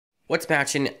What's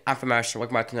matching? I'm from Asher.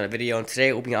 Welcome back to another video, and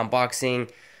today we'll be unboxing.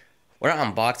 We're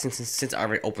not unboxing since I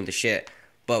already opened the shit,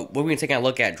 but we're gonna take a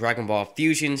look at Dragon Ball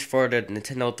Fusions for the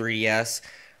Nintendo 3DS.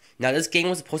 Now, this game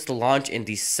was supposed to launch in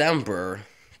December,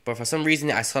 but for some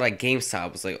reason I saw that GameStop. I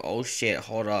was like, oh shit,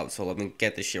 hold up, so let me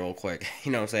get this shit real quick.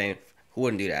 You know what I'm saying? Who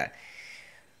wouldn't do that?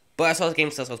 But I saw this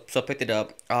GameStop, so I picked it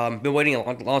up. Been waiting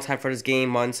a long time for this game,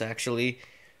 months actually,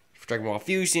 for Dragon Ball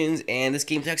Fusions, and this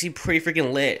game's actually pretty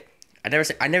freaking lit. I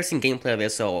never seen gameplay of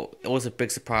it, so it was a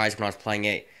big surprise when I was playing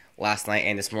it last night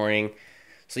and this morning.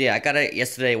 So yeah, I got it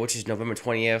yesterday, which is November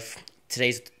 20th.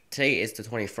 Today is the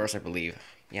 21st, I believe.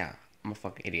 Yeah, I'm a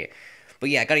fucking idiot.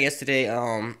 But yeah, I got it yesterday.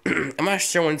 I'm not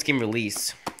sure when this game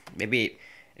released. Maybe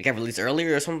it got released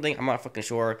earlier or something. I'm not fucking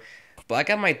sure. But I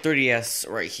got my 3DS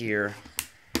right here.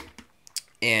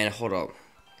 And hold up.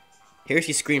 Here's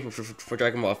the screen for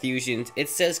Dragon Ball Fusions. It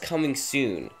says coming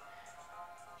soon.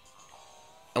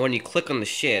 And when you click on the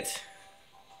shit,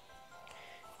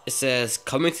 it says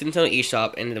coming to Nintendo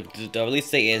eShop, and the release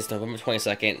date is November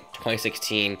 22nd,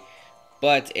 2016.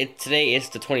 But today is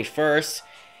the 21st,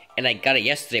 and I got it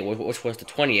yesterday, which was the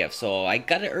 20th. So I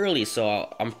got it early,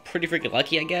 so I'm pretty freaking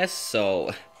lucky, I guess.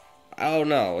 So I don't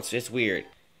know, it's just weird.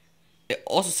 It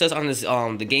also says on this the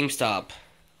GameStop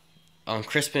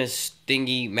Christmas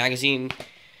thingy magazine,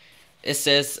 it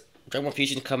says Dragon Ball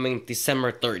Fusion coming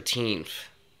December 13th.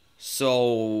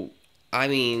 So, I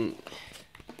mean,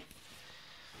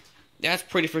 that's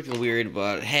pretty freaking weird,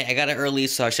 but hey, I got it early,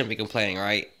 so I shouldn't be complaining,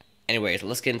 right? Anyways,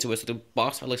 let's get into it. So the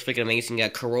box art looks freaking amazing. You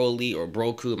got Karoli or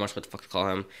Broku, I'm not sure what the fuck to call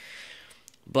him.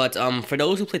 But for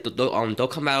those who played Dokkan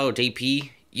JP,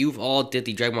 you've all did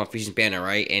the Dragon Ball Fusion banner,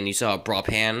 right? And you saw a Bra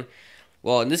Pan.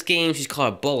 Well, in this game, she's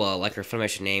called Bulla, like her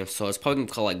Funimation name, so it's probably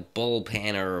called like Bull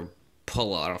Pan or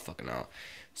Pulla, I don't fucking know.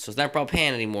 So it's not Bra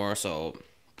Pan anymore, so...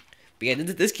 But yeah,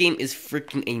 this game is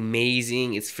freaking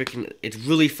amazing. It's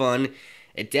really fun.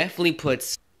 It definitely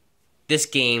puts this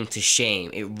game to shame.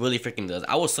 It really freaking does.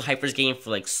 I was so hyped for this game for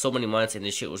like so many months, and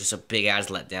this shit was just a big ass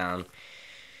letdown.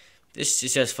 This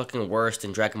is just fucking worse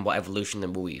than Dragon Ball Evolution, the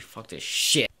movie. Fuck this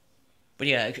shit. But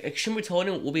yeah, Extreme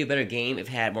Totem will be a better game if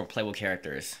it had more playable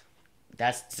characters.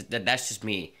 That's just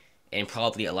me, and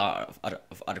probably a lot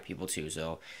of other people too.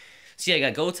 So yeah,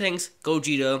 I got Gotenks,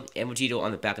 Gogeta, and Vegeta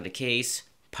on the back of the case.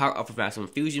 Power up for maximum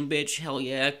fusion, bitch. Hell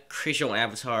yeah. Create your own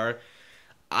avatar.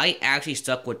 I actually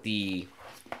stuck with the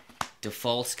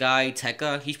default guy,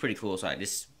 Tekka. He's pretty cool, so I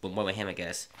just went with him, I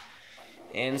guess.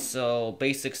 And so,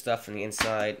 basic stuff from the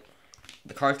inside.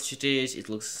 The cartridges, it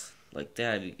looks like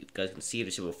that. You guys can see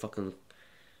this shit will fucking...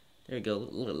 There you go.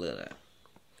 Look at that.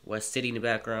 West City in the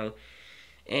background.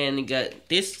 And you got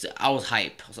this. I was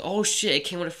hyped. I was like, oh shit, it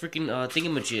came with a freaking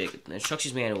thingamajig. An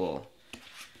instructions manual.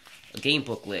 A game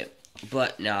booklet.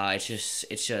 But nah, it's just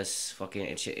this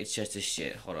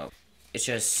shit. Hold up. It's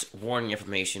just warning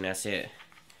information, that's it.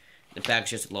 The back is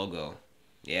just a logo.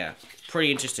 Yeah.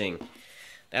 Pretty interesting.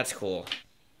 That's cool.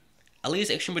 At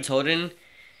least Extreme Totem,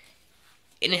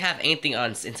 it didn't have anything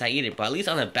on inside either, but at least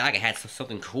on the back it had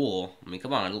something cool. I mean,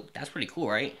 come on, that's pretty cool,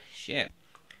 right? Shit.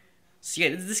 So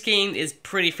yeah, this game is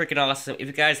pretty freaking awesome. If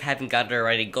you guys haven't got it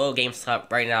already, go to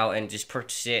GameStop right now and just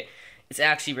purchase it. It's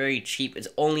actually very cheap. It's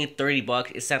only 30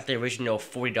 bucks. It's not the original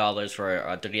 $40 for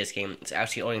a 3DS game. It's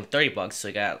actually only 30 bucks, so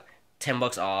you got 10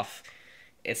 bucks off.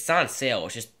 It's not on sale.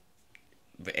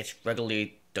 It's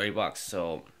regularly 30 bucks.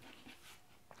 So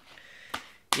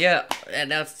yeah,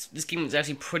 and this game is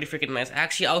actually pretty freaking nice.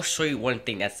 Actually, I'll show you one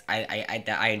thing that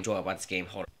I enjoy about this game.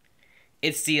 Hold on.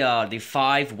 It's the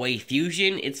 5-way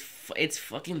fusion. It's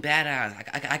fucking badass.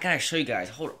 I gotta show you guys.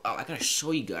 Hold up. I gotta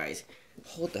show you guys.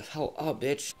 Hold the hell up,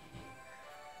 bitch.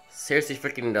 Seriously,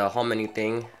 freaking the whole menu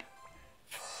thing.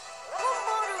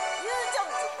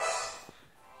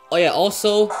 Oh yeah,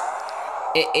 also,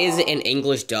 it is an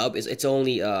English dub. It's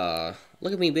only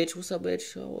look at me, bitch. What's up,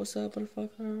 bitch? Oh, what's up,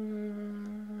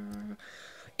 motherfucker?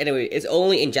 Anyway, it's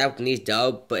only in Japanese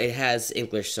dub, but it has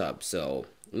English sub. So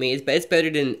I mean, it's better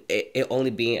than it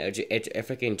only being a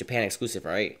freaking Japan exclusive,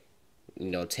 right?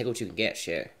 You know, take what you can get,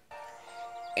 shit.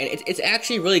 And it's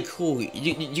actually really cool.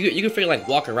 You can freaking like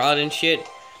walk around and shit.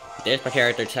 There's my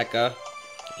character, Tekka.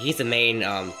 He's the main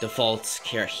default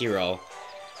hero.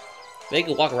 They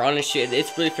can walk around and shit.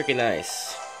 It's really freaking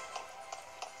nice.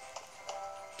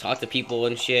 Talk to people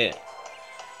and shit.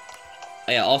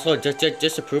 Oh, yeah, also, just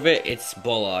to prove it, it's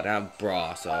Bulla, not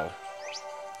Bra, so...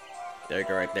 There you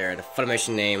go, right there. The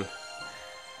Funimation name.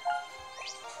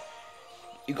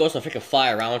 You can also freaking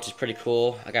fly around, which is pretty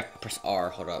cool. I gotta press R,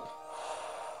 hold up.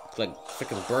 Like,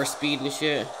 freaking burst speed and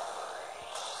shit.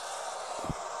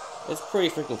 It's pretty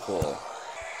freaking cool.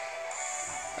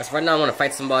 So right now I want to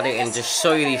fight somebody and just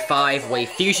show you the 5-way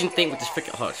fusion thing with this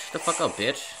freaking. Oh, shut the fuck up,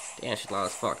 bitch. Damn, she's loud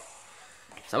as fuck.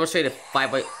 So I'm gonna show you the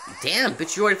 5-way. Damn,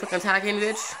 bitch, you already fucking attacking,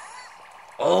 bitch.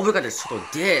 Oh, we got this little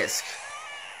disc.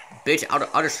 Bitch,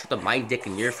 I'll just put the mind dick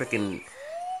in your freaking.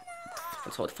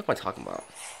 What the fuck am I talking about?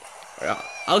 Right,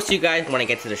 I'll see you guys when I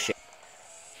get to the shit.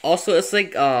 Also, it's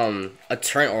like a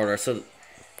turn order. So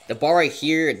the bar right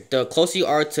here, the closer you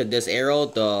are to this arrow,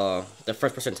 the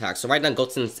first person attacks. So right now,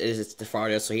 Goten is the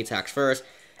farthest, so he attacks first.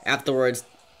 Afterwards,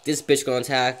 this bitch gonna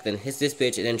attack, then hits this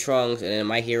bitch, and then Trunks, and then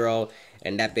my hero,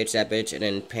 and that bitch, and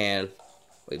then Pan.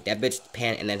 Wait, that bitch,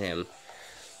 Pan, and then him.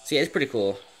 So yeah, it's pretty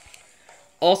cool.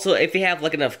 Also, if you have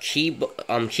like enough key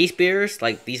spears,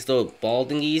 like these little ball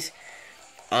thingies,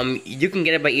 you can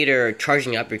get it by either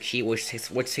charging up your key, which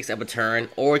takes up a turn,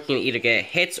 or you can either get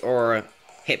hits or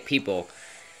hit people.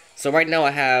 So right now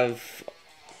I have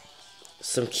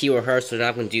some key rehearsed, so now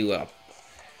I'm gonna do a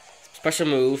special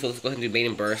move. So let's go ahead and do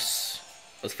maiden burst.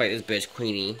 Let's fight this bitch,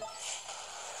 Queenie.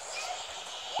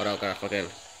 Hold on, gotta fucking.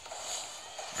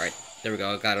 Alright, there we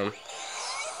go, I got him.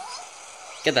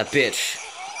 Get that bitch.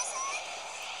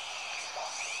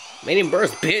 Maiden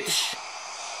burst, bitch.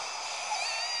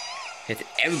 Hit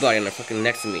everybody on the fucking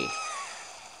next to me.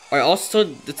 Alright,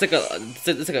 also, it's like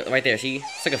a right there, see?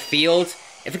 It's like a field.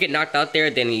 If you get knocked out there,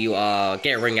 then you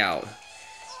get a ring out.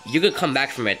 You could come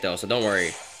back from it though, so don't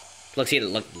worry. Look, see it,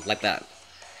 look like that.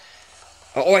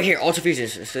 Oh, right here, Ultra Fusion.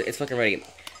 It's fucking ready.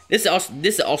 This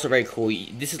is also very cool.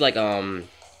 This is like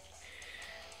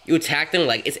you attack them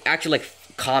like it's actually like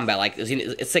combat. Like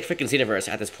it's like freaking Xenoverse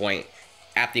at this point.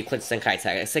 After you click Senkai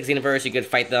attack, it's like Xenoverse. You could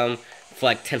fight them for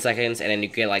like 10 seconds, and then you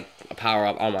get like a power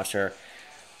up. I'm not sure,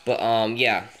 but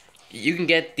yeah. You can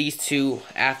get these two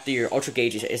after your Ultra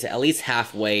Gauge is at least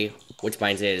halfway, which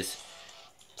mine is.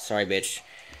 Sorry, bitch.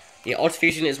 The Ultra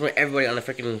Fusion is where everybody on the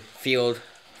freaking field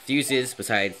fuses,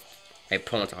 besides my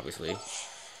opponents, obviously.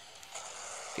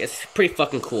 It's pretty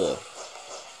fucking cool.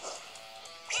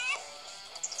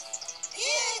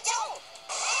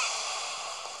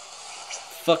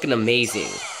 Fucking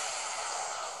amazing.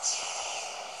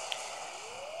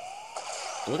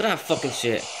 Look at that fucking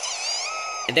shit.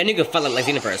 And then you can fight like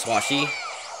Xenoverse, watch, see?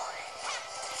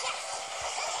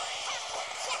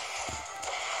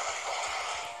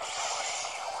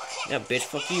 Yeah, bitch,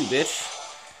 fuck you, bitch.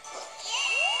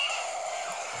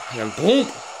 And then boom!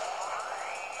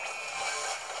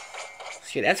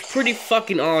 Shit, that's pretty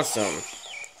fucking awesome.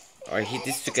 Alright,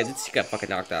 this got fucking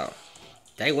knocked out.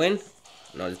 Did I win?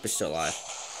 No, this bitch is still alive.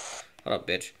 Hold up,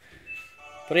 bitch.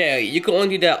 But yeah, you can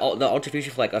only do the Ultra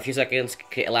Fusion for like a few seconds.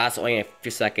 It lasts only a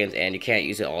few seconds, and you can't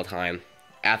use it all the time.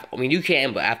 I mean, you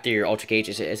can, but after your Ultra Gauge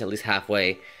is at least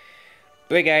halfway.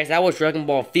 But yeah, guys, that was Dragon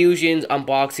Ball Fusion's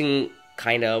unboxing,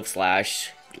 kind of,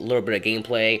 slash, a little bit of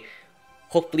gameplay.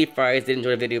 Hopefully, if you guys did enjoy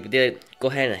the video. If you did, go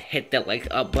ahead and hit that like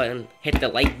button. Hit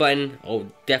that like button.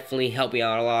 It'll definitely help me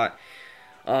out a lot.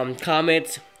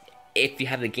 Comment if you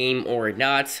have the game or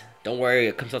not. Don't worry,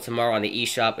 it comes out tomorrow on the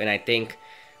eShop, and I think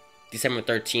December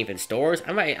 13th in stores.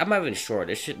 I'm not even sure.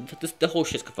 The whole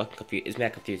shit's fucking confused. It's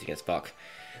mad confusing as fuck.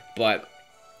 But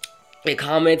a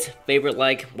comment, favorite,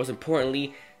 like, most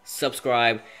importantly,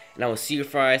 subscribe, and I will see you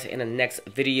guys in the next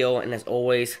video. And as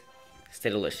always, stay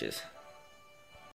delicious.